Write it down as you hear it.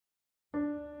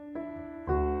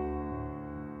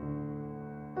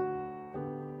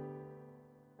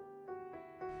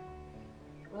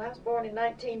was born in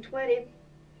 1920,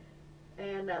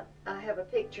 and I have a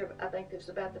picture. I think this is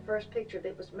about the first picture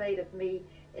that was made of me,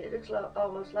 and it looks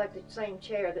almost like the same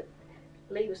chair that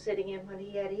Lee was sitting in when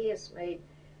he had his made,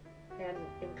 and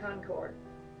in Concord.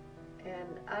 And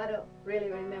I don't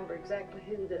really remember exactly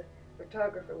who the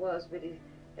photographer was, but he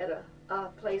had a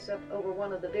place up over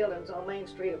one of the buildings on Main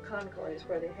Street of Concord is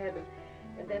where they had them.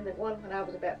 And then the one when I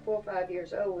was about 4 or 5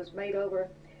 years old was made over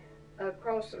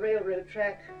across the railroad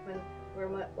track where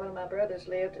one of my brothers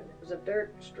lived, and it was a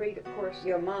dirt street, of course.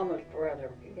 Your mama's brother.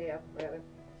 Yeah, brother.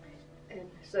 And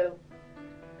so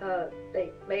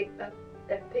they made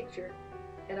that picture,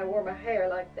 and I wore my hair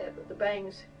like that with the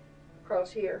bangs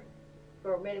across here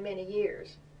for many, many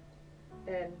years.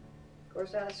 And of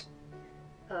course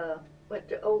I went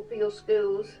to Oldfield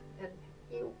schools, and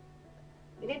you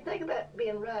didn't think about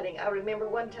being riding. I remember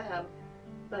one time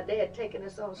my dad taking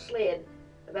us on a sled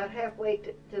about halfway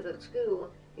to the school.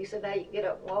 He said, now you can get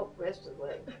up and walk the rest of the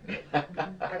way.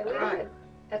 And we did.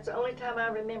 That's the only time I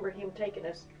remember him taking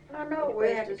us. I know, we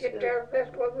had to get there the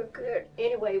best way we could.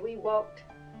 Anyway, we walked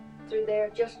through there,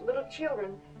 just little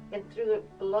children, and through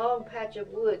a long patch of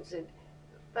woods. It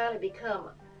finally become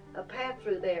a path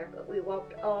through there, but we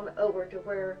walked on over to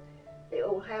where the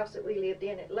old house that we lived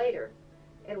in it later.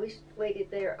 And we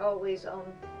waited there always on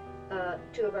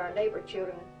two of our neighbor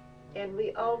children, and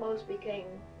we almost became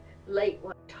late,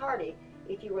 tardy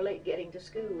if you were late getting to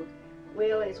school.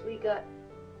 Well, as we got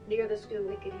near the school,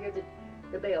 we could hear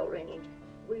the bell ringing.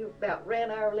 We about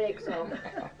ran our legs off.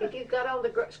 If you got on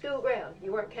the school ground,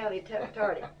 you weren't counted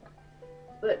tardy.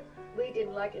 But we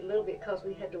didn't like it a little bit because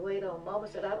we had to wait on. Mama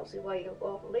said, I don't see why you don't go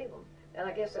off and leave them. And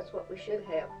I guess that's what we should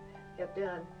have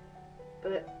done.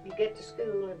 But you get to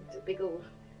school, and it's a big old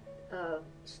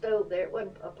stove there. It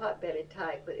wasn't a pot-bellied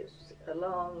type, but it was a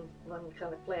long one,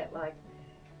 kind of flat-like.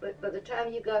 But by the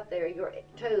time you got there, your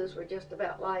toes were just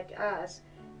about like ice,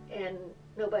 and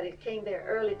nobody came there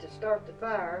early to start the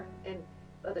fire. And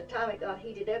by the time it got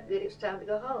heated up good, it was time to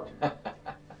go home.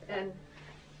 And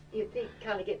your feet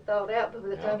kind of get thawed out, but by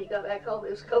the time you got back home,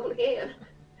 it was cold again.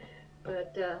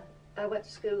 But I went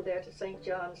to school there to St.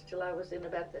 John's till I was in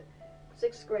about the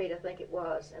 6th grade, I think it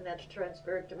was, and then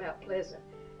transferred to Mount Pleasant,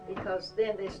 because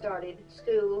then they started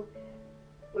school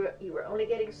where you were only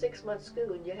getting 6 months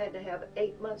school, and you had to have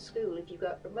 8 months school if you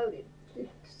got promoted.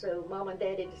 So Mom and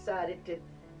Daddy decided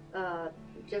to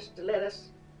just to let us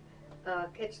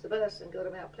catch the bus and go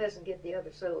to Mount Pleasant and get the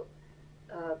other. So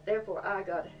therefore I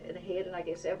got ahead, and I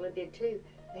guess Evelyn did too,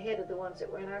 ahead of the ones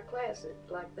that were in our class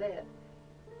like that.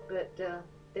 But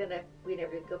then we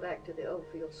never did go back to the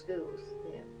Oldfield schools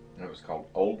then. It was called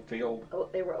Oldfield? Oh,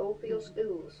 they were Oldfield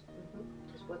schools.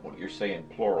 Well, you're saying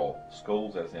plural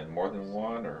schools, as in more than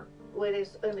one, or? Well,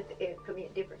 there's only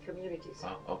different communities.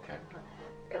 Oh, okay.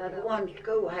 One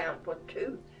schoolhouse with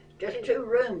just two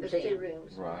rooms. Just 2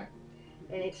 rooms. Right.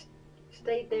 And it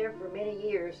stayed there for many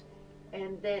years,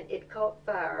 and then it caught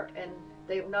fire, and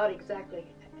they not exactly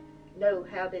know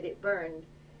how that it burned,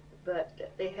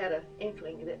 but they had an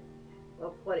inkling that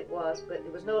of what it was, but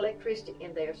there was no electricity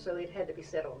in there, so it had to be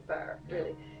set on fire,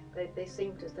 really. They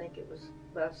seemed to think it was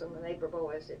by some of the neighbor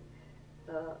boys that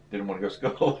didn't want to go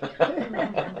to school.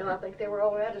 no, I think they were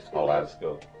all out of school. All out of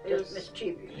school. It was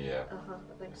mischievous. Yeah.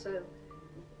 I think so.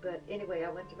 But anyway,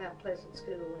 I went to Mount Pleasant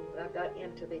School, and I got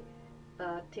into the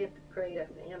 10th grade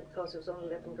at the end because it was only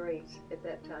 11 grades at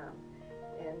that time.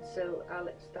 And so I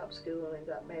stopped school and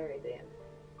got married then.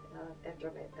 After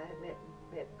I had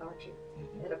met Archie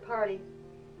at a party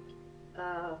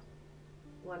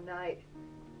one night,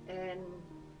 and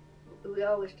we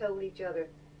always told each other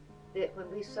that when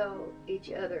we saw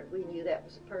each other, we knew that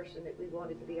was the person that we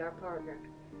wanted to be our partner.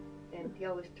 And he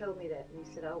always told me that, and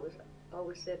he said, I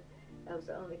always said I was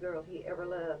the only girl he ever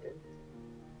loved,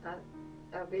 and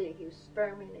he was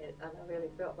firm in it, and I really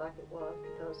felt like it was,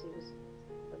 because he was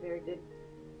a very good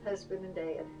husband and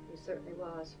dad. He certainly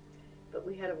was. But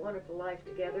we had a wonderful life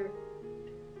together,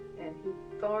 and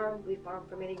we farmed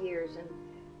for many years, and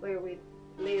where we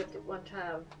lived at one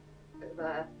time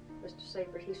by Mr.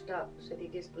 Safert, he said he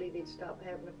just believed he'd stop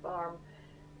having a farm,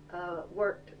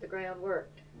 the ground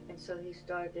worked, and so he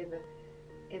started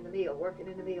in the mill, working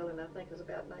in the mill, and I think it was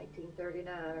about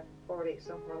 1939 or 40,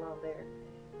 somewhere along there,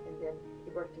 and then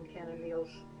he worked in Cannon Mills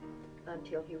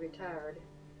until he retired,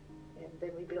 and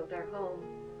then we built our home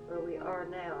where we are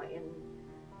now in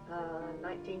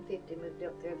 1950, moved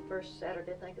up there the first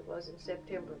Saturday, I think it was, in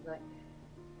September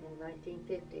in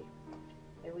 1950.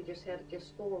 And we just had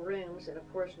 4 rooms, and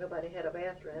of course nobody had a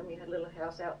bathroom. You had a little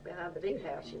house out behind the big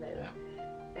house, you know.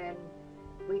 Yeah. And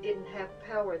we didn't have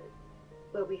power.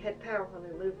 Well, we had power when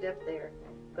we moved up there,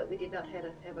 but we did not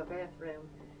have a bathroom.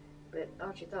 But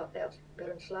Archie thought that was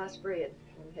better than sliced bread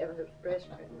and having the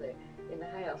restaurant in the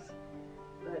house.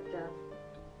 But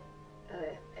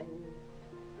and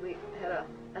we had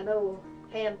an old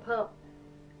hand pump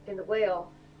in the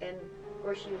well, and of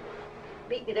course you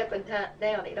beat it up and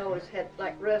down, it always had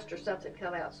like rust or something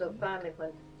come out. So finally,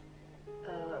 when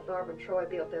Barbara and Troy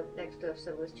built up next to us,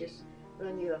 it was just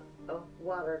run you a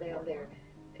water down there.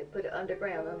 They put it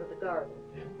underground under the garden,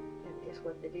 and it's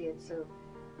what they did. So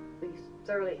we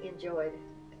thoroughly enjoyed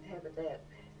having that.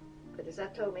 But as I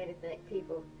told many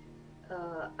people,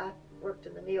 I worked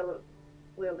in the mill,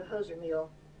 well, the hosier mill,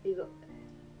 a few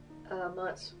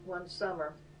months one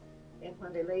summer, and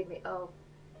when they laid me off,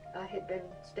 I had been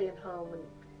staying home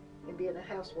and being a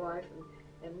housewife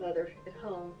and mother at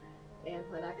home. And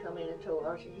when I come in and told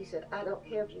Archie, he said, I don't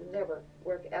care if you never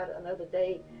work out another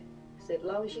day. He said, as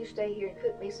long as you stay here and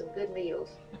cook me some good meals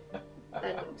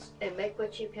and make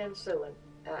what you can sewing,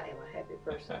 I am a happy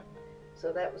person.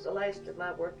 So that was the last of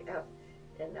my work out.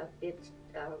 And I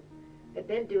had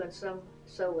been doing some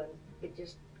sewing.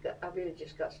 I really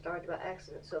just got started by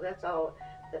accident. So that's all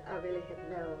that I really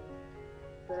have known.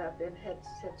 But I've had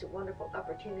such a wonderful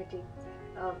opportunity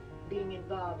of being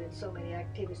involved in so many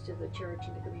activities to the church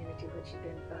and the community, which has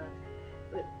been fun.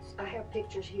 But I have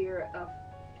pictures here of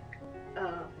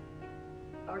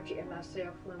Archie and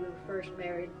myself when we were first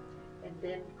married, and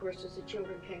then of course as the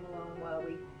children came along while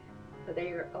we were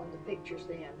there on the pictures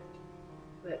then.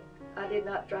 But I did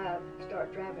not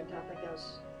start driving until I think I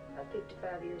was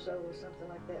 55 years old or something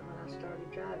like that when I started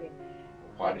driving.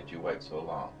 Why did you wait so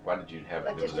long? Why did you have,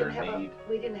 was there a need?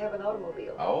 We didn't have an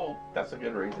automobile. Oh, that's a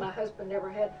good reason. My husband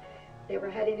never had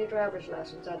any driver's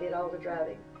license. I did all the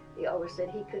driving. He always said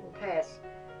he couldn't pass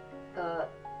a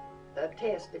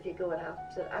test if you go, and I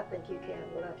said, I think you can,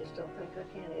 but I just don't think I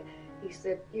can. He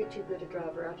said, you're too good a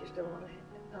driver, I just don't want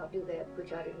to do that,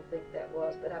 which I didn't think that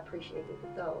was, but I appreciated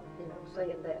the thought,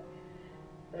 saying that.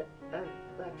 But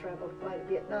I traveled quite a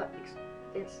bit, not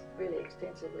really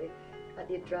extensively. I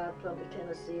did drive plumb to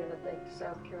Tennessee and I think to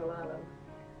South Carolina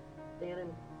then,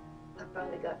 and I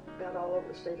finally got about all over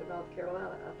the state of North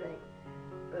Carolina, I think.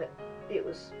 But it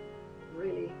was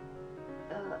really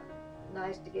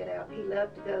nice to get out. He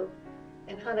loved to go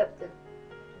and hunt up the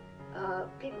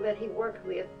people that he worked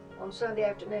with on Sunday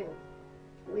afternoon.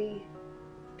 We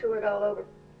toured all over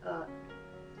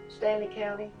Stanley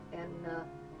County and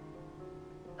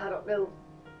I don't know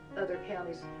other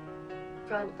counties,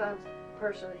 trying to find the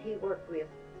person that he worked with.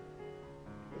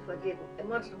 If I didn't, and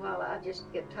once in a while I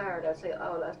just get tired. I say,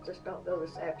 oh, let's just don't go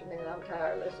this afternoon. I'm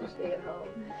tired. Let's just stay at home.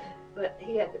 But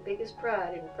he had the biggest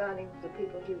pride in finding the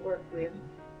people he worked with.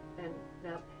 And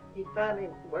now he finally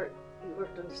worked. He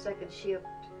worked on the second shift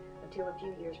until a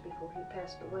few years before he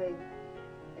passed away.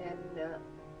 And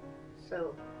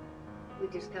so we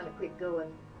just kind of quit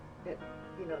going,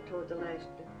 toward the last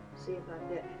to see about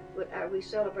that. But we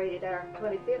celebrated our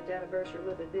 25th anniversary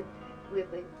with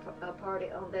a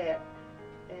party on that.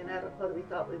 And I don't know whether we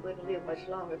thought we wouldn't live much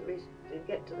longer. The reason to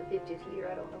get to the 50th year,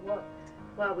 I don't know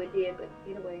why we did, but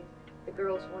anyway, the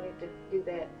girls wanted to do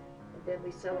that. And then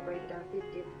we celebrated our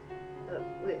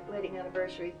 50th wedding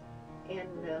anniversary in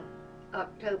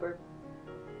October,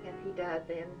 and he died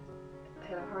then,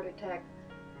 had a heart attack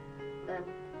on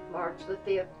March the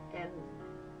 5th, and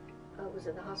I was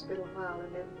in the hospital a while,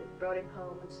 and then they brought him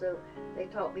home, and so they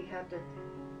taught me how to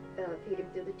feed him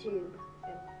through the tube,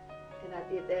 and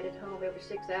I did that at home every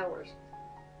 6 hours,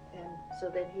 and so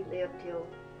then he lived till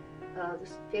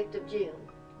the 5th of June,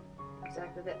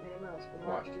 exactly that many months, from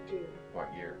March to June.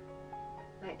 What year?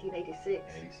 1986.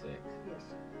 86. Yes.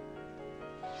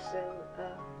 So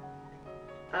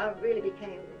I really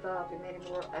became involved in many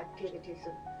more activities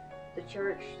of the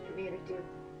church, community,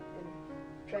 and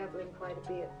traveling quite a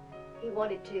bit. He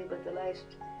wanted to, but the last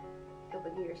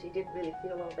couple of years he didn't really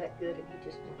feel all that good, and he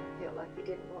just felt like he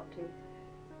didn't want to.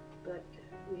 But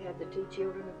we had the two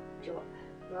children,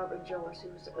 Barbara and Joyce, who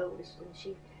was the oldest, and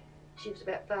she was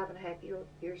about 5.5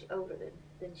 years older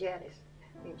than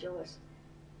Joyce.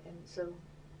 And so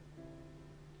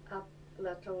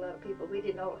I told a lot of people we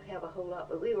didn't all have a whole lot,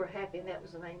 but we were happy, and that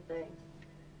was the main thing.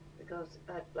 Because,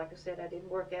 like I said, I didn't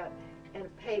work out, and the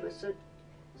pay was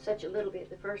such a little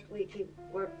bit. The first week he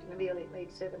worked in the mill, he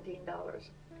made $17.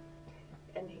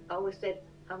 And he always said,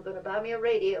 I'm going to buy me a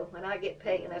radio when I get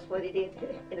paid, and that's what he did.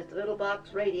 And it's a little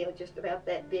box radio, just about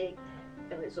that big.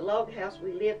 And it's a log house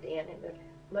we lived in, and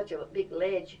much of a big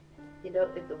ledge,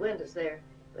 with the windows there.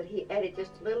 But he added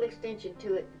just a little extension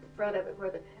to it, at the front of it, where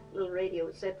the little radio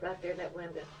was set right there in that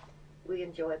window. We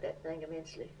enjoyed that thing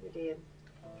immensely. We did.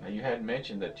 Now, you had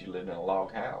mentioned that you lived in a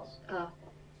log house.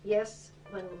 Yes,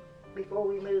 before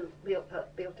we moved,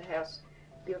 built a house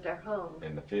built our home.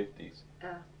 In the 50s.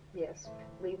 Yes,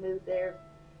 we moved there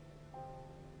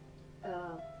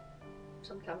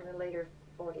sometime in the later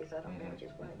 40s. I don't know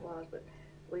just when it was, but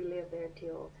we lived there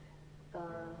till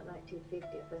 1950,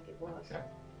 I think it was. Okay.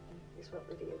 Is what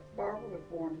we did. Barbara was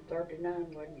born in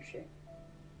 39, wasn't she?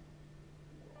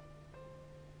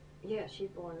 Yeah, she's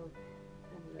born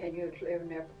in And you was living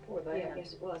there before that? yeah, I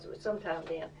guess it was. It was sometime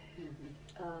then.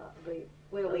 Mm-hmm. I believe.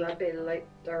 Well, Well, we. that'd be the late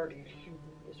 30s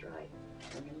That's right.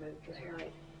 when you moved That's there.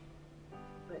 right.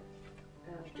 But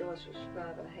Joyce was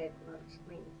 5.5 months,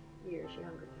 years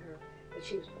younger than her. But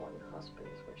she was born in the hospital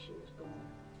is where she was born.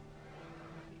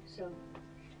 So,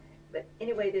 but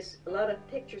anyway, there's a lot of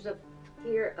pictures of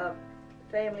here of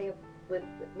family with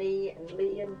me and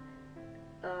Lee and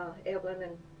Evelyn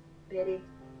and Betty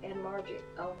and Margie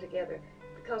all together,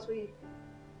 because we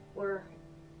were,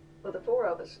 well, the four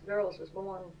of us girls was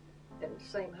born in the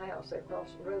same house across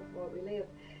the road from where we lived,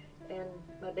 and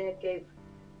my dad gave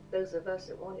those of us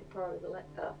that wanted part of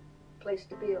the place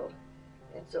to build,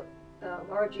 and so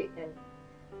Margie and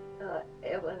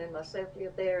Evelyn and myself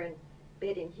lived there, and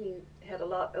Betty and Hugh had a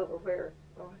lot over where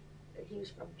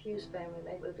Hugh's from Hugh's family, and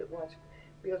they moved at Watts,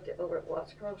 built it over at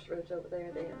Watts Crossroads over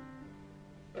there then.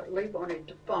 But Lee wanted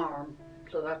to farm,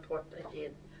 so that's what they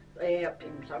did. They helped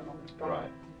him some on the farm.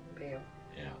 Right. Bill.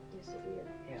 Yeah. Yes, it did.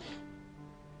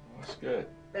 Well, that's good.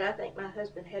 But I think my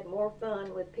husband had more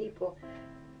fun with people,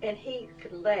 and he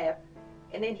could laugh,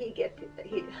 and then he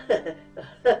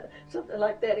something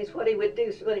like that is what he would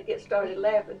do. So when he get started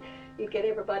laughing, he'd get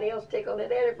everybody else tickled,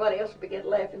 and everybody else would begin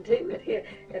laughing too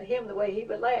at him the way he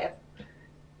would laugh.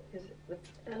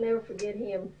 I'll never forget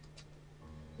him.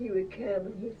 He would come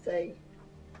and he'd say,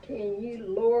 "Can you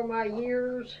lower my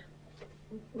years?"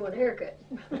 You want a haircut.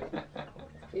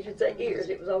 You should say ears.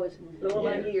 It was always lower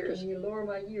my ears. Can you lower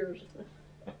my years?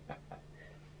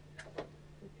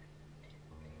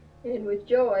 And with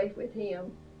joy, with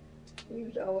him, he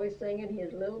was always singing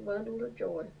his little bundle of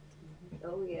joy.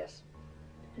 Oh yes.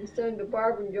 He sung to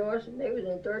Barbara and Joyce, and they was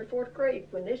in 3rd, 4th grade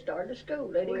when they started school.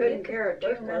 They We didn't couldn't get carry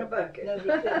to two in a bucket. No, he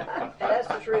couldn't. And that's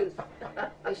the truth.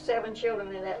 There's 7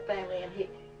 children in that family,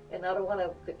 and not a one of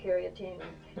them could carry a tune.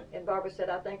 And Barbara said,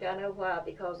 "I think I know why,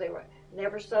 because they were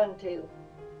never sung to."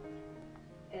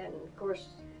 And of course,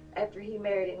 after he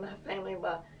married in my family,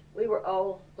 we were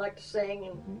all like to sing,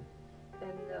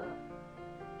 and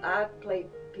I played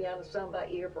piano some by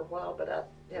ear for a while, but I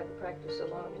haven't practiced so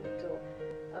long until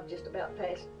I'm just about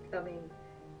past.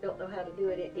 Don't know how to do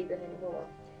it even anymore.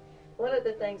 One of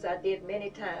the things I did many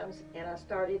times, and I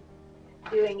started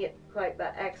doing it quite by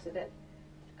accident.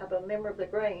 I'm a member of the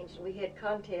Grange, and we had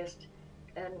contests,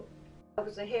 and I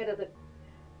was the head of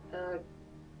the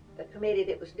committee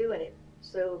that was doing it.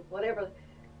 So whatever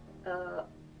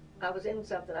I was in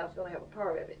something, I was going to have a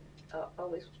part of it. I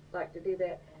always like to do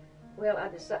that. Well, I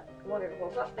wondered,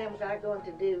 well, what am I going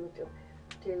to do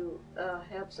to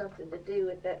have something to do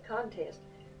with that contest?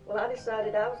 Well, I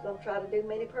decided I was going to try to do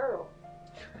Minnie Pearl.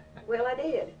 Well, I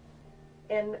did,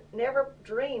 and never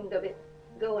dreamed of it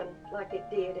going like it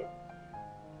did.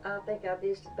 I think I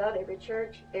visited about every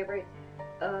church, every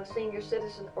senior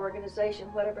citizen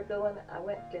organization, whatever going. I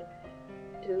went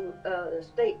to the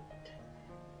state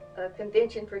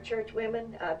convention for church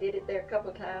women. I did it there a couple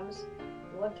of times.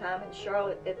 One time in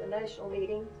Charlotte at the national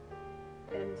meeting,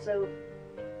 and so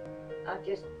I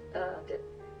just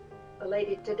a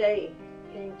lady today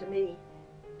came to me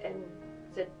and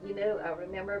said, "You know, I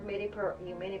remember Minnie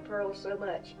Pearl so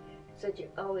much." Said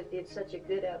you always did such a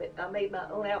good of it. I made my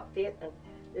own outfit, and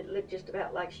it looked just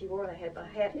about like she wore it. I had my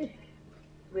hat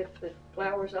with the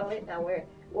flowers on it, and I wore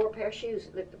a pair of shoes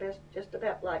that looked just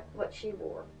about like what she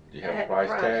wore. Do you have a price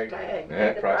tag?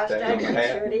 Yeah, the price tag, on the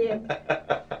hat? sure did.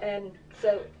 And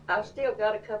so I've still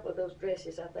got a couple of those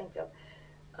dresses, I think of,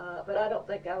 but I don't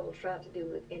think I will try to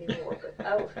do it anymore.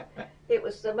 But it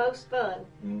was the most fun.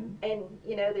 And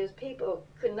you know, there's people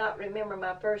could not remember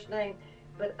my first name,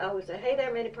 but I would say, "Hey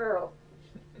there, Minnie Pearl."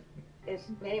 It's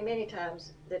many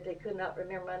times that they could not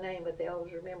remember my name, but they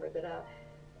always remembered that I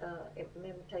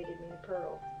imitated Minnie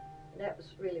Pearl. And that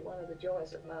was really one of the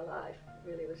joys of my life.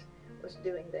 Really was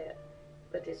doing that.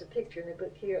 But there's a picture in the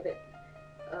book here that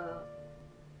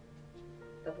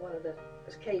of one of the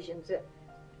occasions that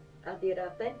I did. I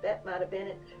think that might have been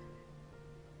at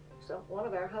one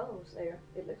of our homes there.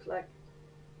 It looks like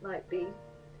might be,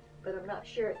 but I'm not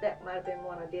sure. That might have been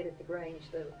one I did at the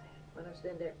Grange though, when I was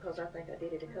in there, because I think I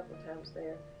did it a couple of times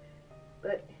there.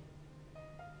 But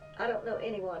I don't know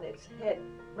anyone that's had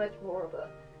much more of a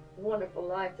wonderful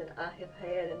life than I have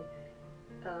had, and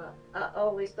I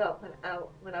always thought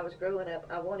when I was growing up,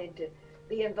 I wanted to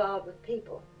be involved with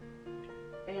people,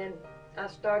 and I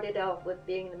started off with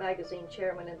being the magazine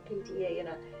chairman and PTA, and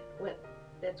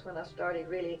that's when I started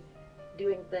really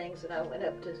doing things, and I went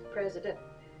up to president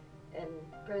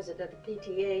of the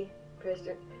PTA,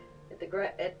 president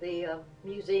at the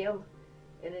museum,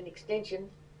 and an extension.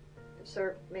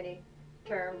 Served many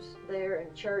terms there,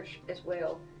 in church as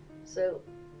well. So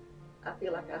I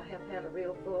feel like I have had a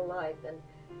real full life, and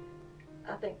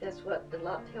I think that's what a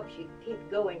lot helps you keep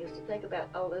going, is to think about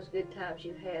all those good times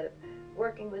you had of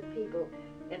working with people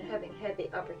and having had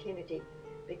the opportunity,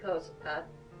 because I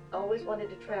always wanted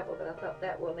to travel, but I thought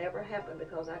that will never happen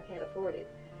because I can't afford it.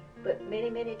 But many,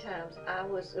 many times I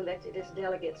was elected as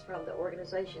delegates from the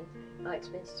organization. My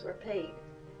expenses were paid.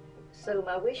 So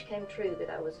my wish came true that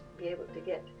I was be able to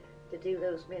get to do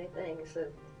those many things. So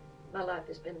my life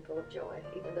has been full of joy,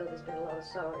 even though there's been a lot of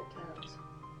sorrow at times.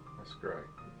 That's great.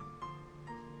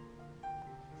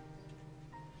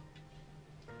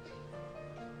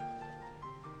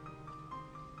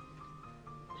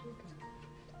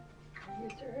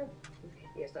 Yes, sir.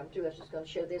 Yes, I'm through. I was just going to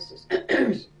show this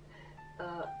is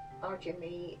Archie and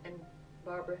me and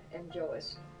Barbara and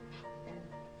Joyce. And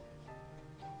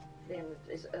then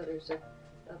there's others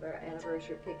of our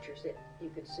anniversary pictures that you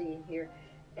could see in here.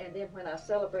 And then when I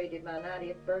celebrated my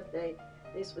 90th birthday,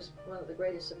 this was one of the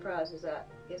greatest surprises I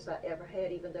guess I ever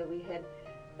had, even though we had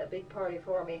a big party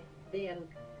for me then.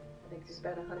 I think it's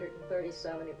about 130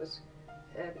 some, and it was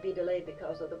to be delayed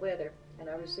because of the weather. And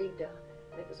I received I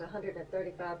think it was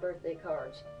 135 birthday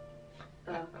cards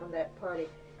from that party.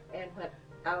 And when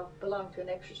I belonged to an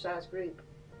exercise group,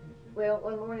 well,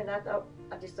 one morning I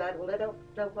decided, well, I don't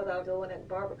know whether I'll go in, and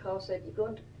Barbara called and said, "You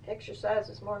going to exercise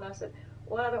this morning?" I said,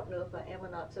 "Well, I don't know if I am or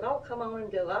not." I said, "Oh, come on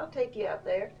and go. I'll take you out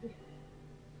there."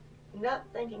 Not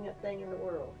thinking a thing in the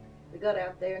world. We got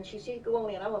out there, and she said, "Go on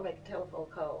in. I want to make a telephone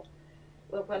call."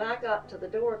 Well, when I got to the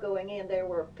door going in, there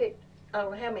were I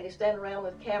don't know how many standing around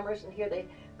with cameras, and here they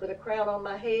put a crown on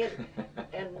my head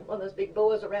and one of those big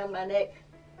boas around my neck.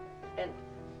 And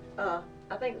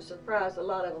I think it surprised a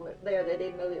lot of them there. They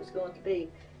didn't know it was going to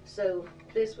be. So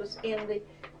this was in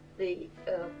the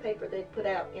paper they put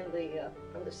out in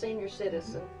from the senior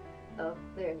citizen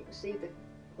there, and you can see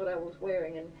what I was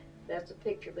wearing, and that's a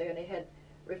picture there. And they had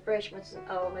refreshments and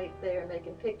all made there and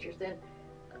making pictures. Then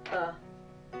a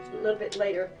little bit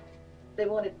later, they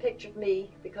wanted a picture of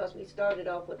me because we started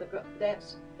off with a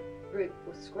dance group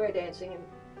with square dancing, and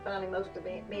finally most of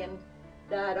the men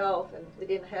died off, and we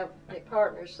didn't have any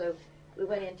partners, so we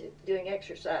went into doing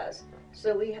exercise.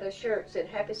 So we had a shirt that said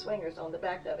Happy Swingers on the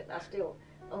back of it, and I still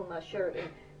own my shirt, and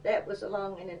that was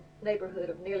along in a neighborhood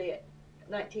of nearly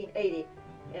 1980,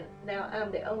 and now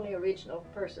I'm the only original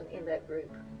person in that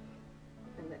group,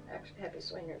 and the Happy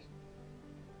Swingers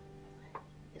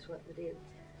is what we did.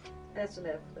 That's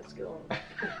enough. Let's go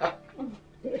on.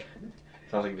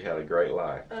 Sounds like you had a great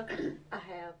life. I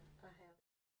have.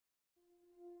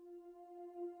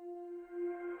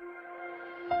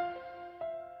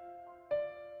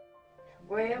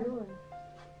 Well,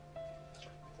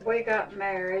 we got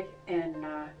married in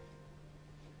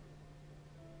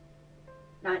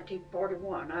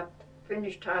 1941. I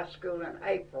finished high school in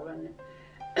April, and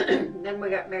then we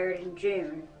got married in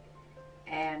June,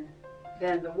 and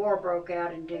then the war broke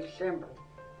out in December.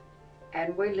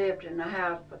 And we lived in the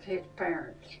house with his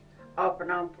parents, off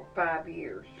and on for 5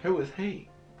 years. Who was he?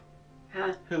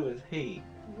 Huh? Who was he?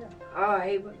 Oh,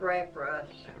 he was Ralph Russ.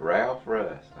 Ralph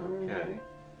Russ. Okay.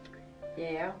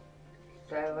 Yeah.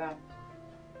 So,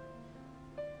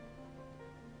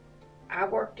 I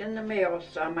worked in the mill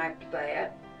some after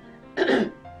that.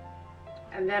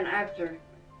 And then after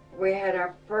we had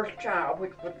our first child,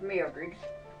 which was Mildred,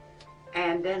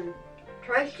 and then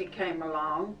Tracy came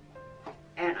along,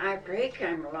 and after he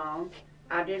came along,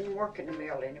 I didn't work in the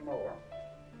mill anymore.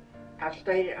 I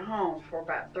stayed at home for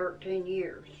about 13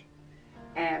 years,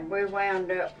 and we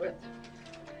wound up with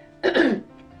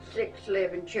 6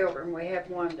 living children. We had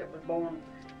one that was born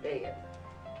dead.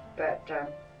 But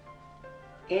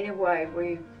anyway,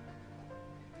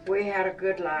 we had a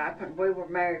good life, and we were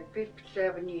married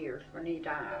 57 years when he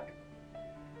died.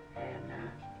 And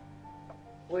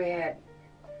we had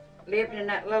lived in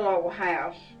that little old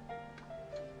house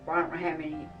for I don't know how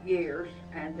many years,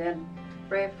 and then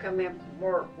Ralph come in from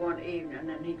work one evening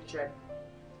and he said,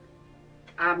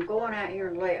 "I'm going out here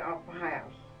and lay off a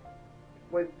house.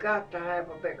 We've got to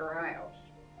have a bigger house."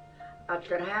 I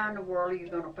said, "How in the world are you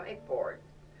going to pay for it?"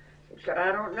 He said,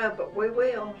 "I don't know, but we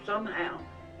will somehow."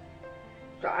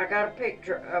 So I got a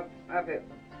picture of it.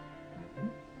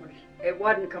 It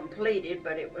wasn't completed,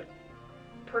 but it was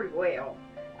pretty well.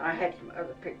 I had some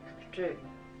other pictures too.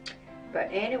 But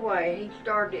anyway,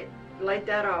 he laid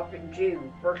that off in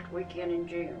June, first weekend in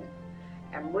June.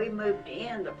 And we moved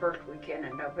in the first weekend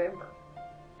in November.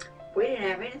 We didn't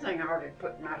have anything hardly to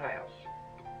put in that house.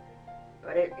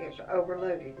 But it is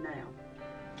overloaded now.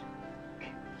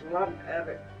 A lot of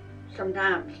it,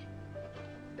 sometimes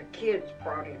the kids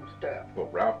brought in stuff. Well,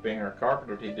 Ralph being our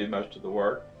carpenter, did he do most of the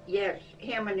work? Yes,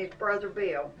 him and his brother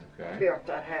Bill Okay. built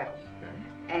that house.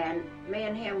 Okay. And me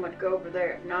and him would go over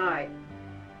there at night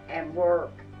and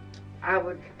work.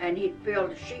 And he'd fill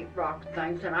the sheetrock and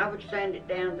things, and I would sand it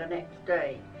down the next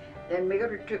day. Then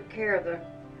Mildred took care of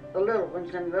the little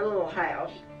ones in the little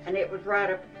house, and it was right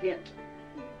up against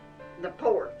the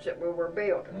porch that we were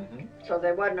building. Mm-hmm. So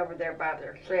they wasn't over there by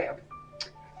themselves.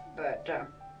 But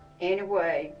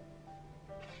anyway,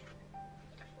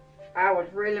 I was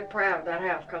really proud of that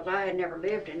house because I had never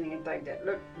lived in anything that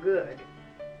looked good.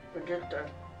 It was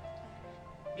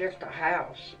just a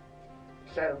house.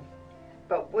 So,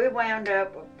 but we wound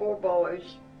up with 4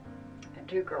 boys and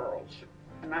 2 girls,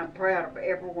 and I'm proud of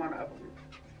every one of them.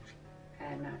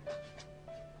 And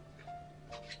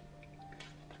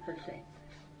let's see.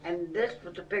 And this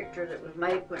was a picture that was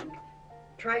made when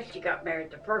Tracy got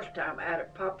married the first time out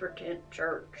at Poplar Tent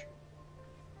Church.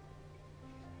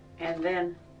 And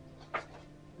then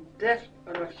this,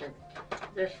 let's see,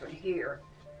 this one here.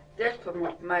 This one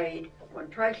was made when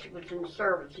Tracy was in the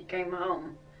service. He came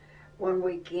home one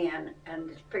weekend and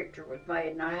this picture was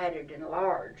made and I had it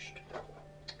enlarged.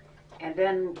 And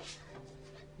then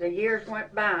the years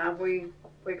went by, we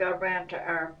got around to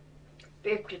our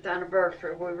 50th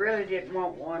anniversary. We really didn't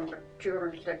want one, but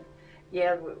children said,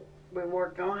 yeah, we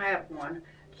weren't going to have one.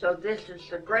 So this is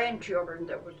the grandchildren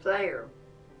that was there.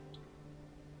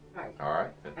 Right. All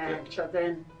right. And so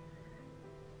then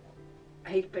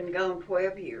he's been gone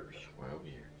 12 years. 12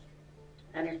 years.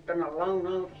 And it's been a long,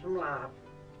 lonesome life.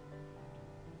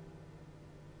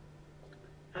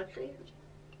 That's it.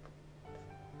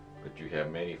 But you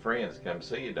have many friends come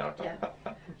see you, don't you?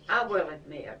 Yeah. I will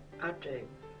admit, I do.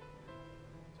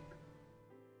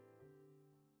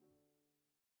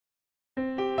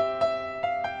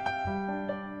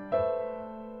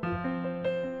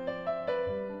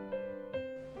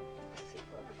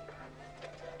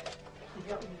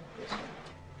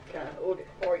 Can I hold it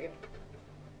for you?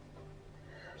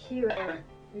 Hugh,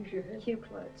 Hugh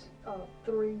Klutz,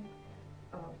 3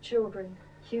 children,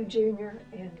 Hugh Jr.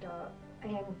 and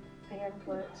Ann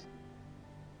Klutz,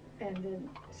 and then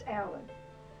it's Alan.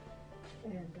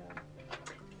 And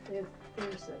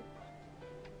there's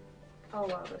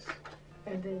all of us.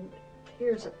 And then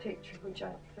here's a picture, which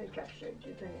I think I showed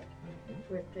you that,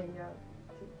 with the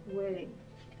wedding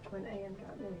when Ann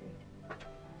got married.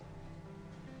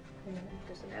 And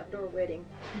Just an outdoor wedding.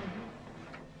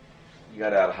 You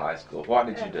got out of high school. What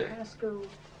did you after do? high school,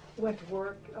 went to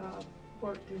work,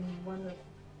 worked in one of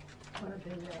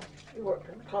the You worked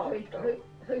in the college store.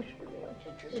 Hooser Mill.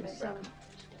 It was some,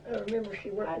 I remember she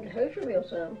worked in the Hooser Mill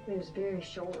some. It was very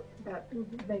short, about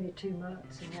maybe 2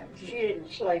 months, and that was She it.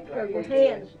 didn't slave Oh, like your we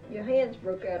did. hands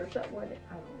broke out or something, wasn't it?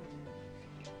 I don't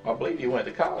know. I believe you went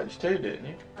to college too, didn't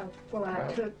you? Well,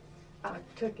 I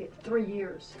took it 3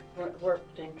 years. Worked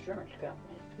with the insurance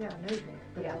company. Yeah, I knew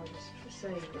that, but I was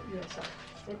saying that, yes,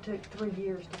 it took 3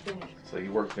 years to finish. So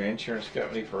you worked for an insurance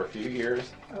company for a few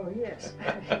years? Oh, yes,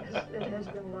 it has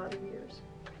been a lot of years.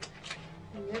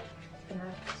 Yep, and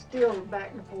I'm still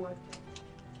back and forth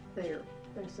there,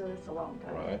 and so it's a long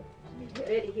time. Right.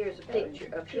 Betty, here's a picture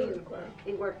of Hugh.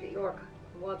 He worked at York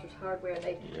Walters Hardware, and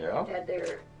they Yeah. had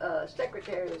their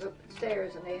secretary was up the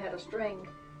stairs, and they had a string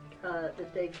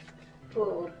that they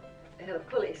pulled. They had a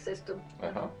pulley system.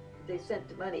 Uh-huh. They sent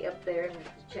the money up there, and if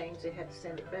it changed, they had to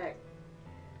send it back.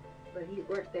 But he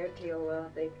worked there till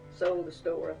they sold the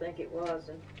store, I think it was,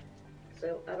 and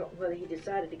so I don't know whether he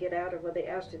decided to get out or whether they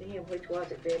ousted him. Which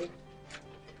was it, Betty?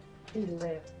 He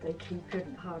left. He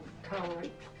couldn't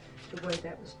tolerate the way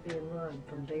that was being run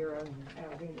from there on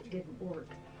out, and it didn't work.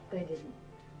 They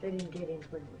didn't get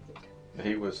anywhere with it.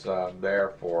 He was there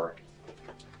for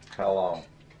how long?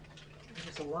 It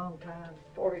was a long time.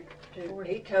 42.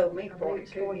 He told me I believe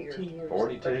it's 42 years. 42 years.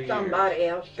 42 But years. somebody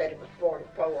else said it was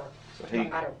 44. So he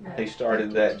I don't know. he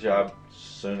started that job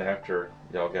soon after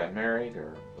y'all got married,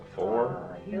 or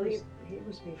before? He was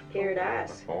before. Carried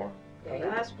ice. Before. Yeah, he-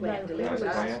 Ice plant, No, delivered he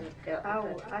was- ice out the Oh,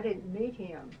 country. I didn't meet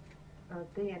him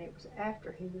then. It was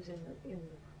after he was in the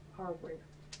hardware.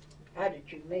 How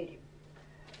did you meet him?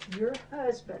 Your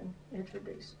husband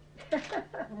introduced me.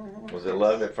 Was it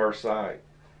love at first sight?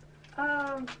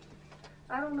 I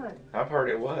don't know. I've heard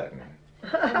it wasn't.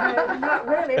 Not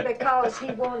really, because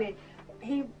he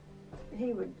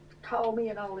would call me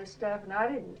and all this stuff, and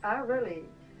I really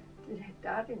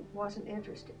wasn't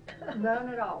interested, none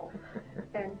at all.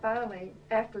 And finally,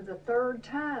 after the third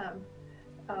time,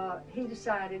 he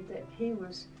decided that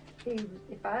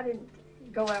if I didn't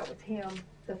go out with him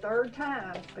the third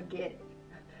time, forget it.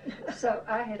 So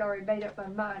I had already made up my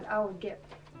mind I would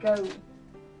go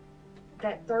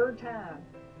that third time,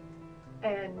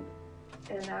 and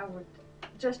I would,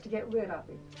 just to get rid of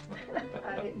him.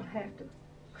 I didn't have to.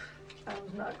 I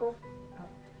was not going.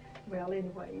 Well,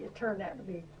 anyway, it turned out to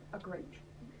be a great.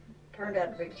 Turned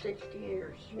out to be 60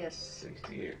 years. Yes.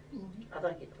 60 years. I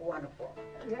think it's wonderful.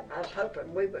 Yep. I was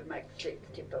hoping we would make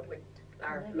 60, but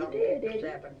our You long did, didn't you?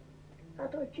 7. I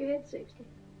thought you had 60.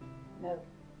 No.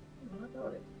 I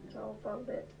thought it was all from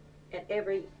that. And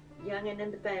every youngin'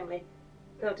 in the family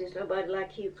thought there's nobody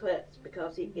like Hugh Klutz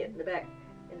because he'd get in the back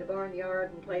in the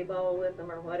barnyard and play ball with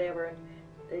them or whatever, and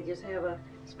they just have a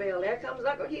spell. There comes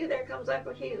Uncle Hugh, there comes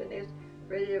Uncle Hugh, and they're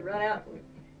ready to run out. And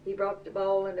he brought the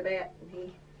ball and the bat, and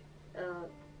he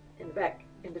in the back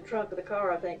in the trunk of the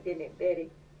car, I think, didn't it, Betty?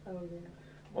 Oh yeah.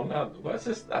 Well, now, what's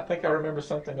this? I think I remember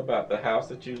something about the house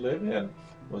that you live in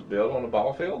was built on a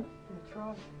ball field. That's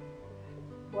right.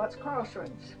 Watts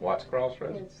Crossroads. Watts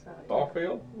Crossroads. It's Ball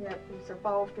field? Yeah, it's a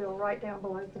ball field right down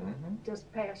below Mhm. just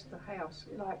past the house,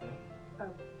 like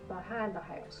behind the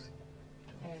house.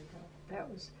 And that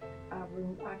was,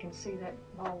 I can see that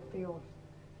ball field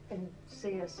and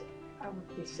see us. I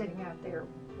would be sitting out there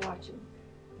watching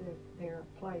their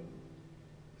play.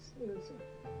 It was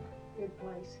a good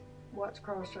place. Watts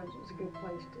Crossroads was a good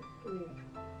place to live.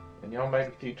 And y'all made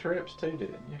a few trips too,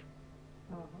 didn't you?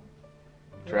 Uh-huh.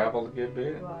 Traveled a good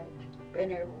bit. Right.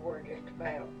 Been everywhere just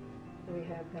about. We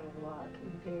have done a lot.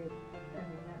 We did.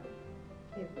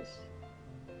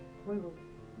 We were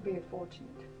very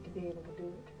fortunate to be able to do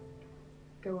it.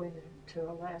 Go into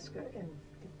Alaska, and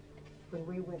when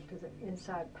we went to the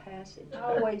Inside Passage,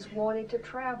 I always wanted to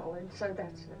travel, and so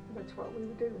that's what we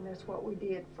would do, and that's what we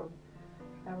did from,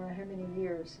 I don't know how many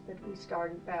years, but we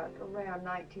started about around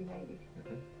 1980.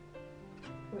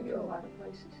 Went to a lot of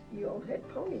places. You all had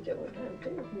ponies at one time,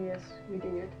 too. Yes, we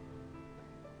did.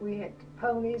 We had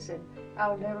ponies, and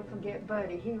I'll never forget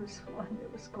Buddy. He was the one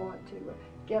that was going to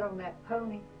get on that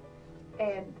pony,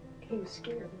 and he was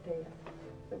scared to death.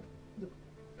 The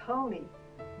pony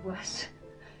was,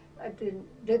 I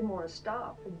didn't want to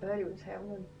stop, and Buddy was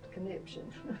having a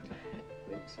conniption.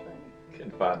 It was funny.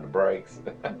 Couldn't find the brakes.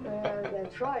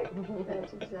 That's right.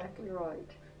 That's exactly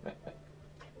right.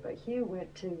 But Hugh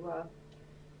went to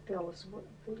Venezuela.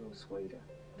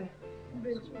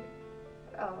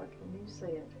 Can you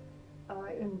say it?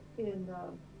 In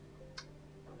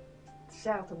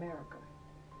South America,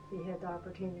 he had the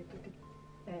opportunity to,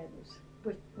 and it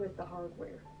was with the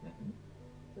hardware.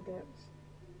 But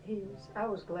I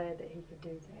was glad that he could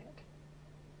do that.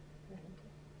 And,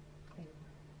 anyway.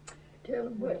 Tell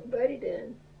him what Buddy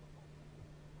done.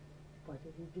 What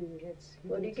did he do?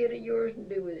 What did he get of yours and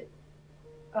do with it?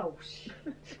 Oh,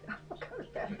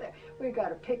 we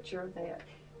got a picture of that.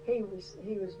 He was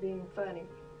being funny.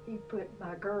 He put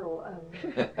my girl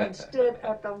and stood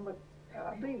up on the.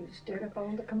 I believe he stood up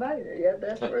on the commode. Yeah,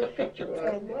 that's where the picture was.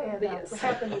 And I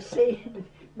happened to see it and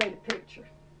made a picture.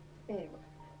 Anyway.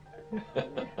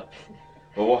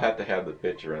 Well, we'll have to have the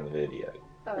picture and the video.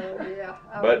 Oh yeah.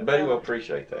 But Buddy will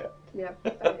appreciate that. Yep.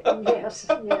 Yes.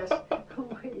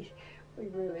 We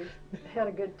really had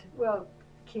a good. Well,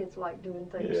 kids like doing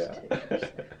things too. So,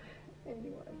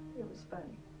 anyway, it was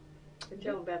funny.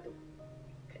 Tell him about the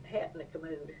hat and the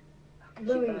commode.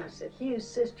 Louise, Hugh's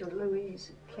sister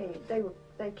Louise came.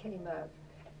 They came up,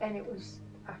 and it was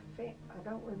I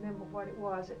don't remember what it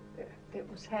was. It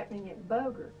was happening at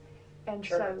Boger, and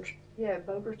Church.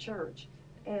 Boger Church,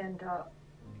 and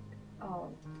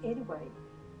anyway,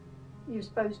 you're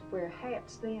supposed to wear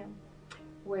hats then.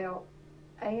 Well,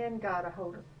 Ann got a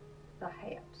hold of the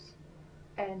hats,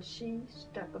 and she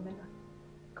stuck them in a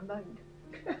commode.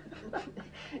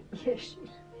 Yes.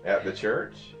 At the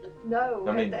church? No,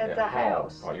 at the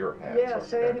house. Oh, your house. Yeah,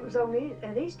 so okay. and it was on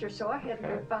at Easter, so I had to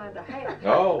go find a hat.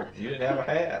 Oh, you didn't have a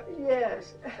hat.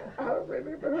 Yes. I don't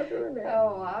remember her doing that.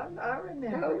 Oh, I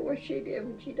remember. How old was she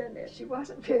then when she done that? She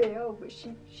wasn't very old, but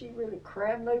she really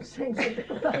crammed those things in the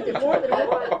Was it more than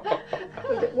one?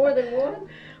 Was it more than one?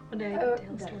 Well, now you Oh,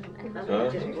 can tell no. story. I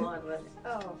think just one, wasn't it?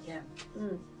 Oh,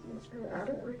 I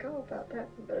don't recall about that,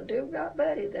 but I do got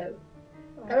Buddy though.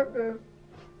 I don't know.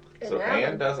 So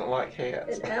Ann doesn't like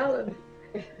hats. And Alan,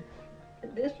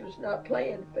 this was not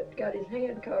planned, but got his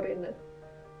hand caught in the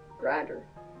grinder.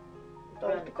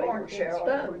 The corn shell.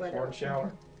 Corn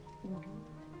shower.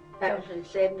 That was in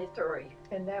 73.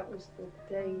 and that was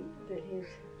the day that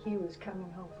he was coming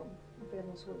home from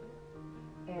Venezuela,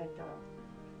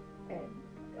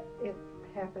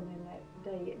 happened in that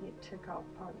day, and it took off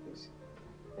part of his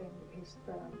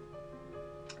thumb.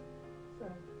 So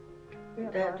we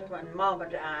had a lot That's of, when Mama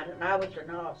died, and I was in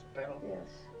the hospital, yes.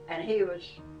 and he was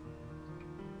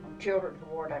on children's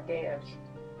ward, I guess.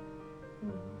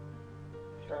 Mhm.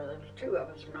 So there was two of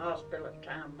us in the hospital at the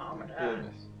time Mama died.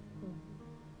 Goodness.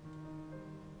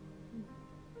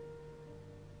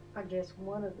 I guess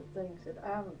one of the things that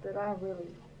I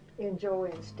really enjoy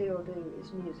and still do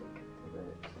is music.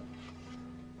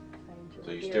 I enjoy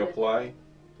So you Yeah, still that's- play?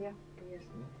 Yes.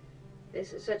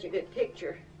 This is such a good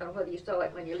picture. I don't know whether you saw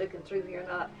it when you're looking through here or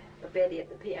not, of Betty at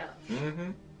the piano.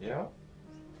 Mm-hmm. Yeah.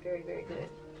 Very, very good.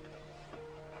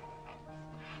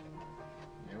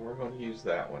 Yeah, we're going to use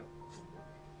that one.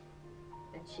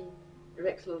 And she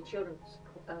directs a little children's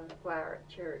choir at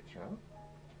church. Oh.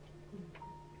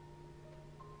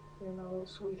 They're my little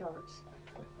sweethearts.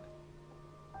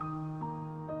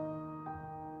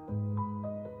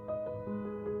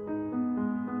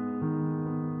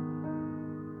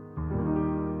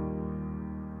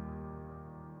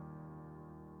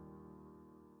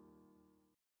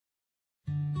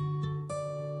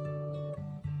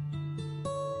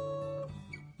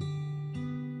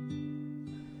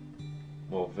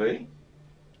 Well, V,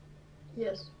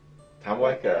 Yes. time to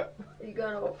wake up. You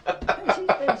gonna? She's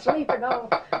been sleeping all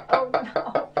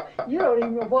no. You don't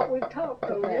even know what we've talked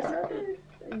about. Yes, I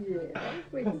do. Yeah.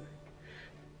 We,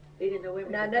 He didn't know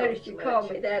women and I could talk noticed so you much.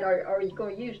 called me that. Are you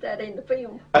going to use that in the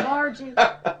film? Margie,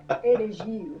 it is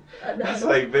you. I know. It's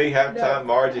like V half No. time,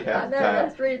 Margie I half know, time.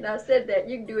 that's the reason I said that.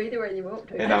 You can do either way you want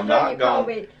to. And That's I'm why not you call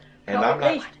gonna- me, And call I'm me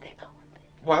not. Lisa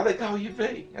Why they call you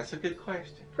V? That's a good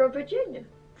question. from Virginia.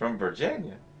 From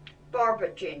Virginia. For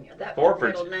Virginia. That For was her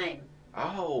middle Virginia. name.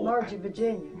 Oh. Margie,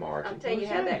 Virginia. Margie. I'll tell you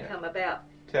how that Virginia. come about.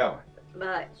 Tell me.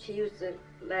 She was the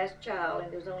last child,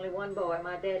 and there was only one boy.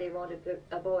 My daddy wanted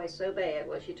a boy so bad.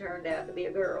 Well, she turned out to be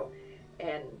a girl,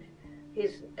 and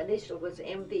his initial was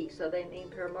MV, so they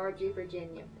named her Margie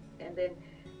Virginia. And then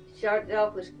started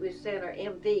off with saying her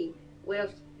MV. Well,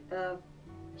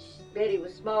 Betty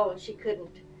was small and she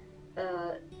couldn't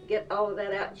get all of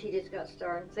that out, and she just got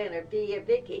started saying her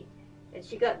Vicky, and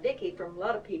she got Vicky from a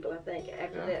lot of people, I think,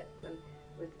 after Yeah. that.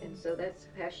 And so that's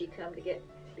how she come to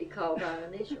be called by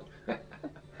an initial.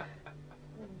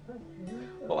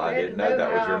 Well, I Glad didn't to know know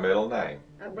that was your how- middle name.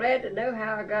 I'm glad to know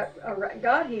how I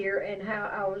got here and how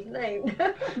I was named.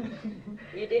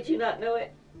 Did you not know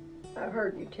it? I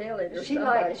heard you tell it or She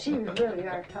somebody. was really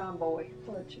our tomboy,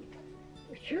 wasn't she?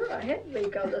 Sure, I had to be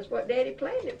because that's what Daddy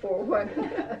planned it for,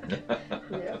 wasn't it?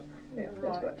 Yeah. That's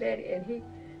Right. what Daddy, and he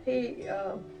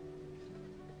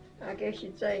I guess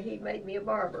you'd say he made me a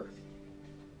barber,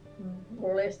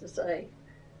 more or less to say,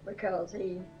 because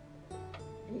he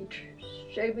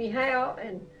showed me how,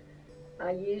 and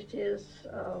I used his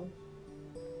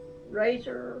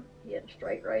razor. He had a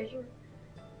straight razor,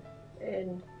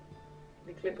 and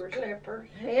The clippers.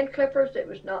 hand clippers that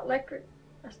was not electric.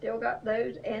 I still got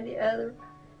those, and the other,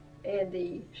 and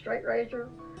the straight razor.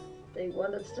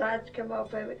 One of the sides come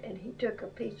off of it, and he took a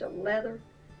piece of leather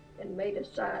and made a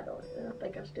side on it, and I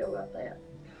think I still got that.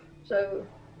 So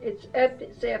it's upped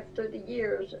itself through the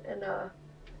years, and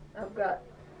I've got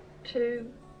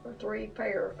 2 or 3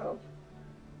 pair of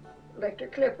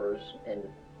electric clippers and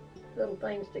little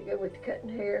things that go with cutting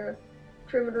hair,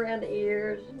 trimming around the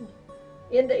ears, and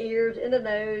in the ears, in the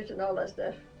nose, and all that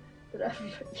stuff that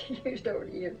I've used over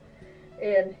the years.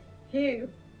 And Hugh,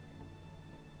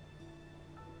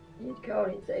 he'd call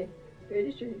and say,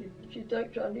 Betty says she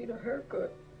thinks I need a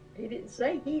haircut. He didn't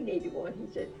say he needed one.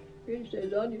 He said, Betty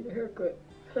says I need a haircut.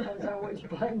 I was always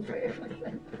blamed for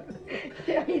everything.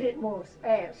 He didn't want to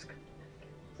ask.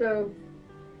 So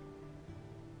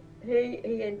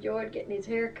he enjoyed getting his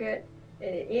hair cut,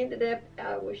 and it ended up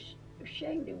I was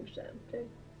shaved him something too.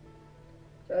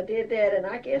 So I did that, and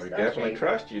I guess We I definitely shaved.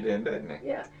 trust you then, didn't he?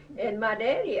 Yeah, and my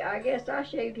daddy, I guess I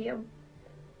shaved him.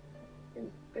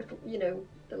 You know,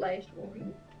 the last one he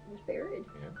was buried.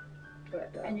 Yeah.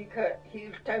 But And you cut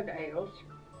Hugh's toenails.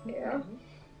 yeah.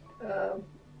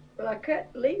 Well, I cut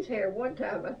Lee's hair one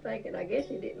time, I think, and I guess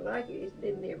he didn't like it. He just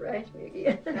didn't ever ask me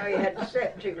again. No, you had to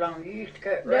sit too long. You used to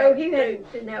cut No, right he through.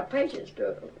 didn't have patience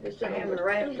to sit Him on and the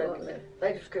Rap stool long said enough.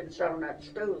 they just couldn't sit on that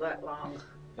stool that long.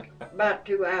 About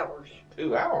 2 hours.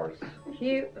 2 hours.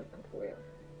 Hugh, well,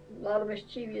 a lot of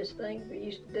mischievous things we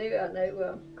used to do. I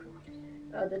know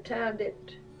the time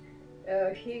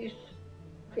that Hugh's,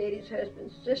 Betty's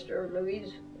husband's sister,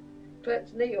 Louise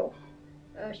Klutz Neal,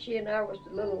 she and I was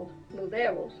the little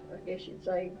devils, I guess you'd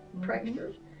say,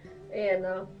 pranksters. And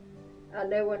I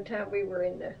know one time we were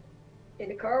in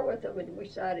the car with them, and we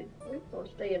decided we were going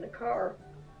to stay in the car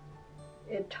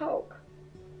and talk.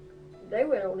 they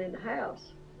went on in the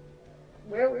house.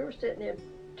 Well, we were sitting there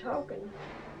talking.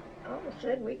 All of a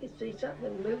sudden, we could see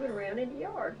something moving around in the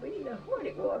yard. We didn't know what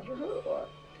it was or who it was.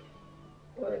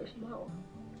 Well, it was Mom.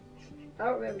 I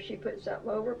remember she put something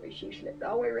over, but she slipped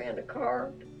all the way around the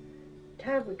car.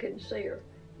 Times we couldn't see her.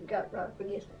 We got right up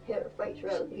against, had her face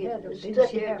right up against us. Didn't Stood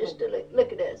she there have just to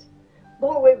look at us.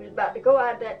 Boy, we was about to go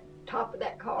out that top of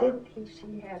that car. Didn't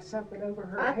she have something over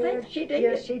her I head? think she did.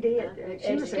 Yes, she did. She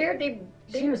And was scared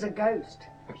she was a ghost.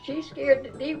 She scared the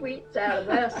de-weets out of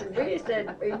us, and we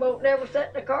said we won't never sit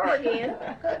in the car again.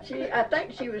 I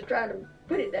think she was trying to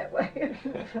put it that way.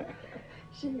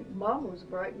 Mom was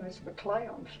very much of a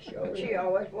clown. She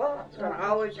always was, and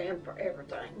always in for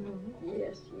everything.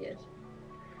 Yes.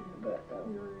 But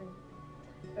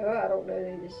I don't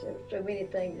know. There's so many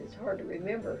things. It's hard to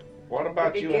remember. What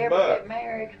about Did you you and ever Bud? get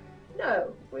married?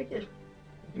 No, we just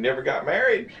You never got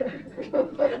married?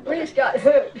 we just got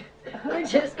hooked. We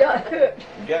just got hooked.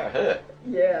 You got hooked.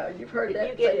 Yeah, you've heard Did that.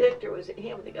 you get saying. hooked or was it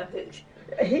him that got hooked?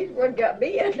 He's the one got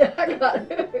me and I got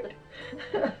hooked.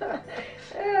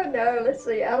 Oh no, let's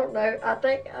see. I don't know. I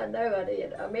think I know I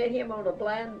did. I met him on a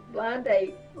blind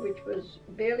date, which was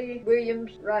Billy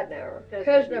Williams Ridenour, a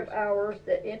cousin of ours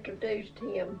that introduced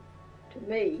him to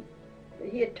me. But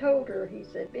he had told her, he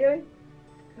said, Billy,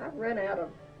 I've run out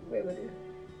of women to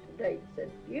date. He said,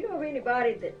 do you know of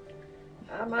anybody that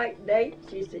I might date?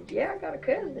 She said, yeah, I got a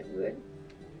cousin that would.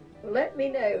 Well, let me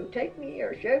know. Take me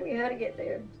or show me how to get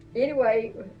there.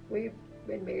 Anyway, we've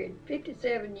been married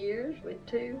 57 years with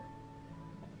two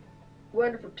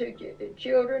wonderful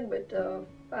children, with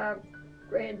 5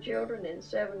 grandchildren and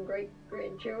 7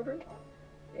 great-grandchildren.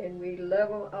 And we love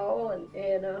them all.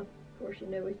 And of course, you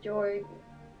know, with Joy,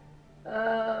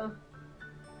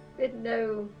 didn't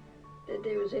know that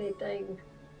there was anything,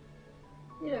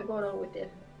 you know, going on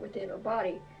within her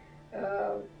body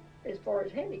as far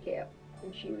as handicap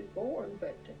when she was born.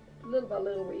 But little by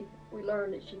little, we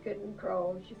learned that she couldn't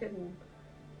crawl, she couldn't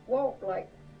walk like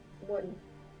one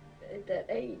at that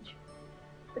age.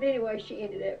 But anyway, she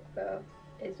ended up,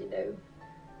 as you know,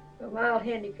 a mild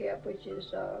handicap, which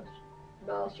is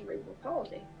mild cerebral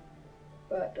palsy.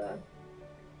 But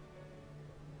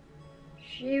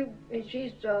she's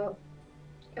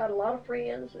got a lot of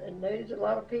friends and knows a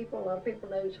lot of people. A lot of people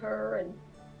knows her, and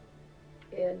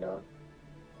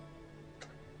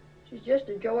she's just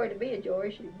a joy to be a joy.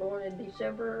 She was born in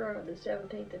December the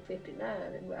 17th of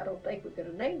 '59, and I don't think we could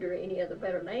have named her any other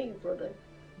better name for the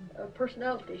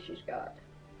personality she's got.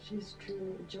 She's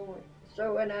truly a joy.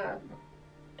 So when I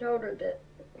told her that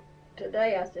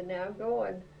today, I said, now I'm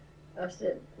going, I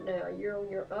said, now you're on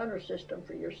your honor system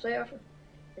for yourself,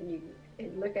 and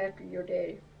look after your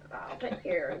daddy. I'll take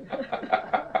care of him.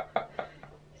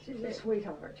 She's a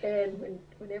sweetheart. And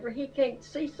whenever he can't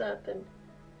see something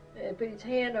and put his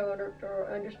hand on it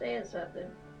or understand something,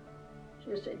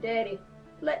 she'll say, Daddy,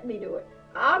 let me do it.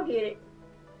 I'll get it.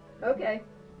 Okay.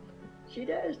 She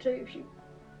does too. She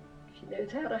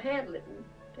knows how to handle it and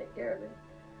take care of it.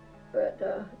 But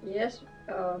yes,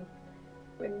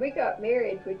 when we got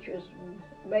married, which was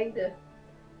May the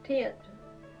 10th,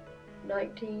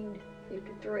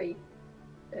 1953,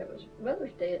 that was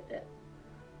Mother's Day at that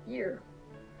year.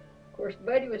 Of course,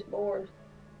 Buddy was born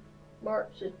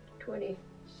March the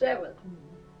 27th,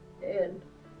 and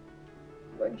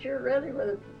wasn't sure really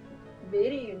whether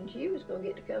Biddy and she was going to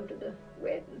get to come to the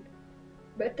wedding.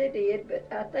 But they did. But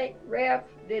I think Ralph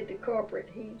did the corporate.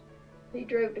 He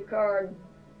drove the car and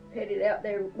headed out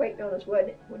there waiting on us, wasn't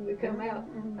it, when we come out,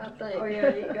 I think. Oh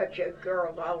yeah, you got your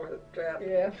girls all hooked up.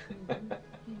 Yeah.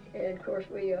 And of course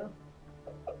we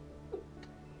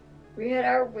had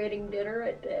our wedding dinner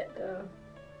at that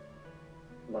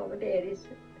Mom and Daddy's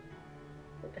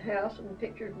at the house, and the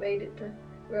pictures made at the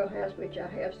Real House, which I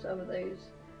have some of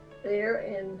those there.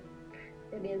 And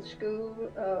in school,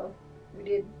 we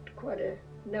did quite a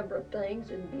number of things,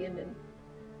 and being in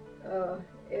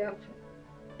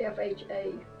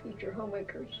FHA, Future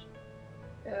Homemakers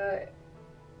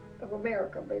of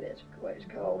America, I believe that's what it's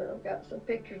called. And I've got some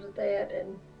pictures of that,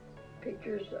 and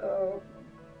pictures of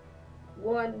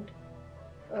one,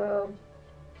 I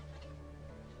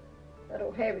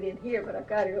don't have it in here, but I've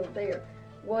got it over there.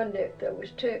 One that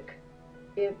was took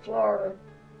in Florida.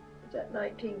 Was that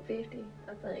 1950,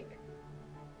 I think?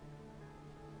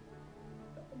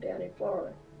 Down in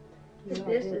Florida. You know,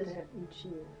 This I do is, that each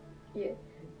year. yeah,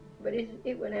 but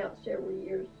it went out several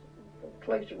years,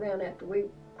 close around after we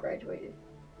graduated.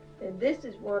 And this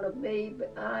is one of me,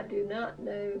 but I do not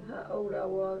know how old I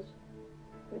was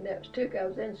when that was took. I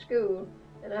was in school,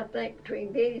 and I think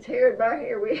between Betty's hair and my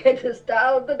hair, we had the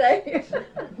style of the day.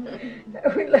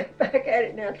 We look back at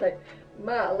it now and think,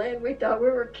 My land, we thought we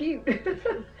were cute.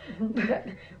 But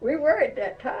we were at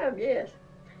that time, yes.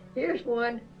 Here's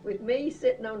one with me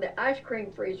sitting on the ice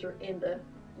cream freezer in the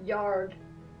yard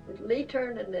with Lee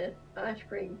turning the ice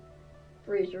cream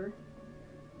freezer.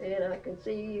 And I can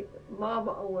see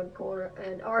Mama on one corner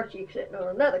and Archie sitting on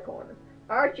another corner.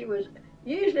 Archie was,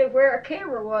 usually where a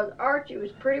camera was, Archie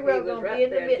was pretty well going to be in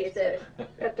the midst of it.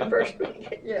 At the first one.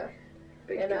 Yeah.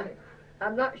 And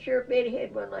I'm not sure if Betty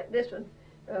had one like this one.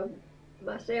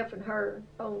 Myself and her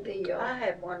on the I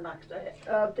had one like that.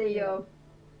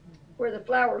 where the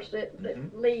flowers sit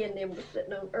that Lee and them was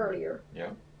sitting on earlier. Yeah.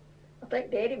 I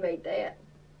think Daddy made that.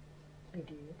 He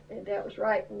did. And that was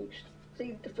right. And you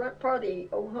see the front part of the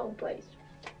old home place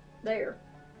there.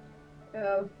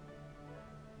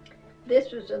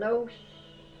 This was an old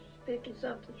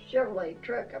 50-something Chevrolet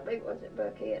truck, I believe it was at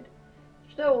Buckhead.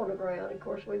 Snow on the ground. Of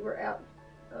course, we were out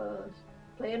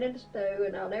playing in the snow,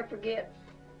 and I'll never forget,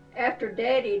 after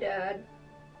Daddy died,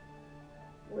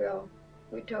 well,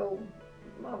 we told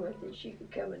Mama that she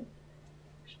could come and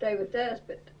stay with us,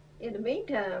 but in the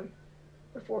meantime,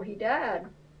 before he died,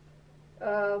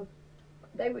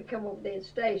 they would come over there and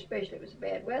stay, especially if it was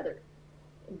bad weather.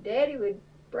 And Daddy would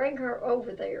bring her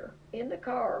over there in the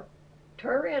car,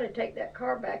 turn around and take that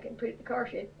car back and put it in the car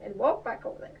shed and walk back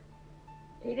over there.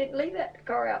 He didn't leave that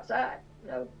car outside,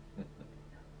 no.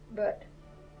 But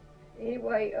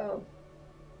anyway,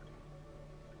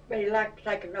 But he liked to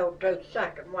take an old tote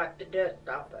sack and wipe the dust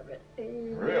off of it. yeah,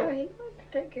 Really? he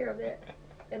wanted to take care of that.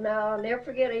 And I'll never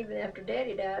forget, even after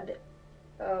Daddy died,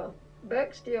 that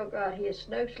Buck still got his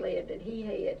snow sled that he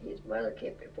had. His mother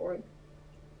kept it for him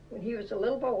when he was a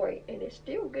little boy, and it's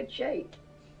still in good shape.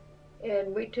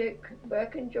 And we took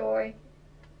Buck and Joy,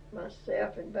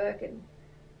 myself and Buck and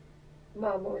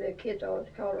Mama, the kids always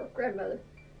call her grandmother.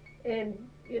 And,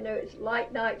 you know, it's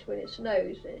light nights when it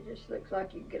snows, and it just looks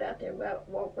like you can get out there and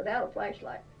walk without a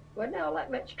flashlight. Wasn't all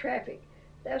that much traffic.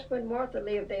 That's when Martha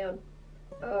lived down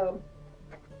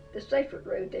the Safert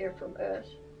Road there from us.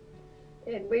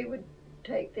 And we would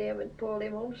take them and pull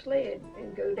them on the sled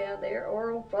and go down there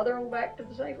or further on back to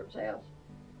the Safert's house.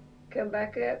 Come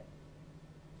back up.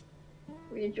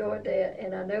 We enjoyed that.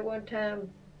 And I know one time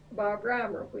Bob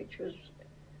Reimer, which was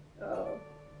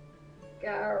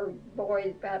guy or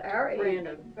boy about our age. Friend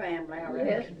of the family, I reckon.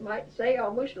 Yes, might say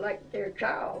almost like their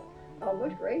child,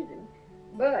 almost raised him.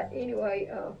 But anyway,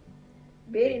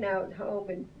 Betty and I was home,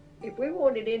 and if we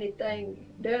wanted anything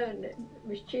done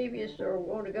mischievous or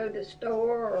want to go to the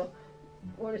store or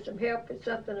wanted some help with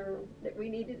something or that we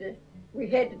needed to, we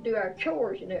had to do our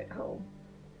chores, you know, at home.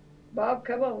 Bob,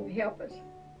 come on and help us.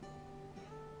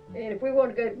 And if we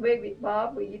want to go to the movie,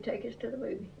 Bob, will you take us to the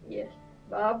movie? Yes.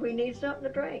 Bob, we need something to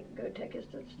drink. Go take us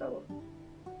to the store.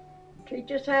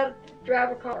 Teach us how to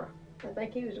drive a car. I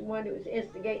think he was the one who was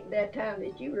instigating that time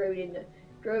that you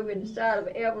drove in the side of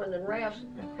Evelyn and Ralph's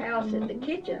house in the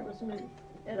kitchen. That was me.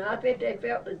 And I bet they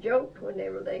felt the joke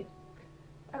whenever they.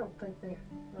 I don't think they.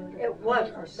 It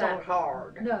wasn't that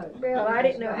hard. No. Well, I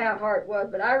didn't know how hard it was,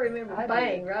 but I remember I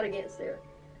bang did. right against there.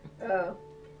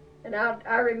 And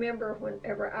I remember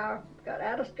whenever I got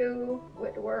out of school,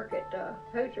 went to work at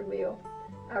Hoser Mill,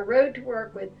 I rode to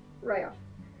work with Ralph.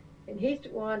 And he's the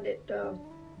one that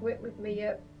went with me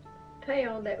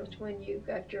uptown. That was when you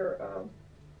got your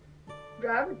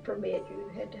driving permit. You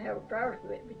had to have a driver's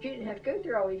permit, but you didn't have to go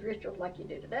through all these rituals like you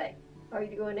do today. All you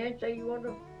had to go in there and say you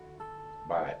wanted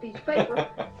Buy a it. piece of paper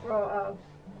for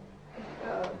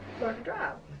learn to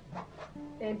drive.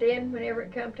 And then whenever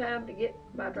it come time to get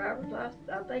my driver's license,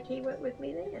 I think he went with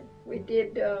me then. We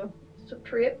did some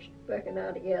trips, Buck and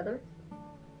I together.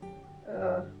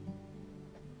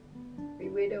 We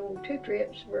went on 2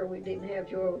 trips where we didn't have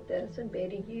Joy with us, and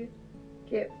Betty and Hugh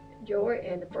kept Joy.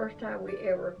 And the first time we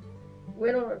ever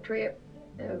went on a trip,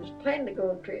 and I was planning to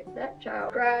go on a trip, that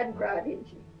child cried and cried, didn't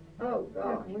she? Oh,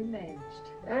 gosh. We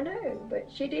managed. I know, but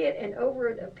she did. And over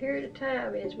a period of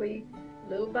time, as we,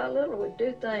 little by little, would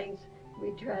do things,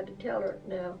 we tried to tell her,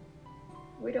 now,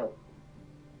 we don't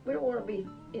want to be,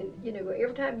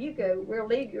 every time you go, we'll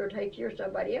leave you or take you or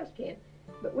somebody else can.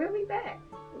 But we'll be back.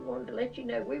 We wanted to let you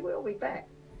know we will be back.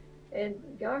 And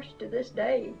gosh, to this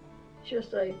day, she'll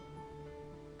say,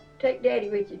 take Daddy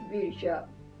with you to the beauty shop.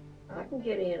 I can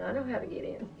get in. I know how to get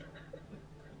in.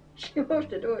 She wants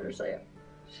to do it herself.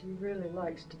 She really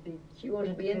likes to be. She wants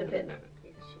to be independent.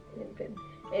 Independent.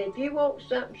 And if you want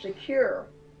something secure,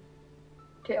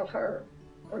 tell her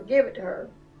or give it to her.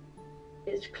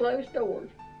 It's closed doors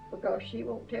because she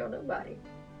won't tell nobody.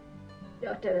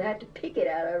 They'll have to pick it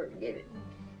out of her to give it.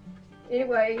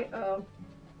 Anyway,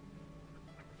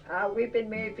 We've been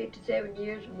married 57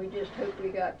 years, and we just hope we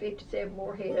got 57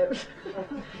 more heads.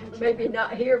 Maybe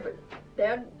not here, but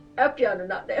down, up yonder,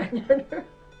 not down yonder.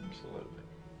 Absolutely.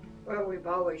 Well, we've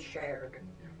always shared.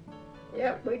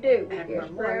 Yep, we do. We And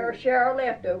just when share our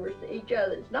leftovers to each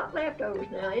other. It's not leftovers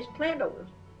now, it's plantovers.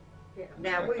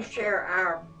 Now we share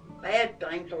our bad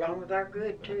things along with our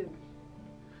good too.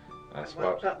 That's When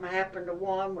what something happened to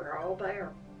one, we're all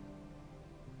there.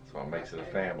 makes it a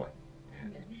family.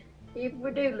 Even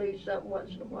we do lose something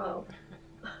once in a while.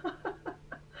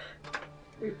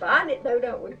 We find it though,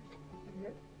 don't we?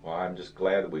 Well, I'm just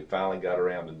glad that we finally got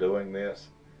around to doing this.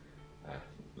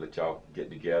 Let y'all get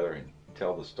together and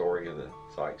tell the story of the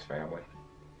Sikes family.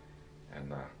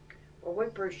 And Well, we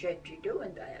appreciate you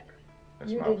doing that.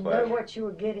 it's You my didn't pleasure. know what you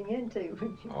were getting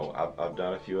into, Oh, I've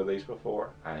done a few of these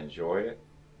before. I enjoy it.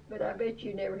 but I bet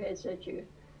you never had such a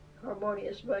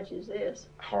harmonious bunch as this.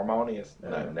 Harmonious?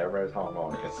 No, never as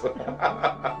harmonious.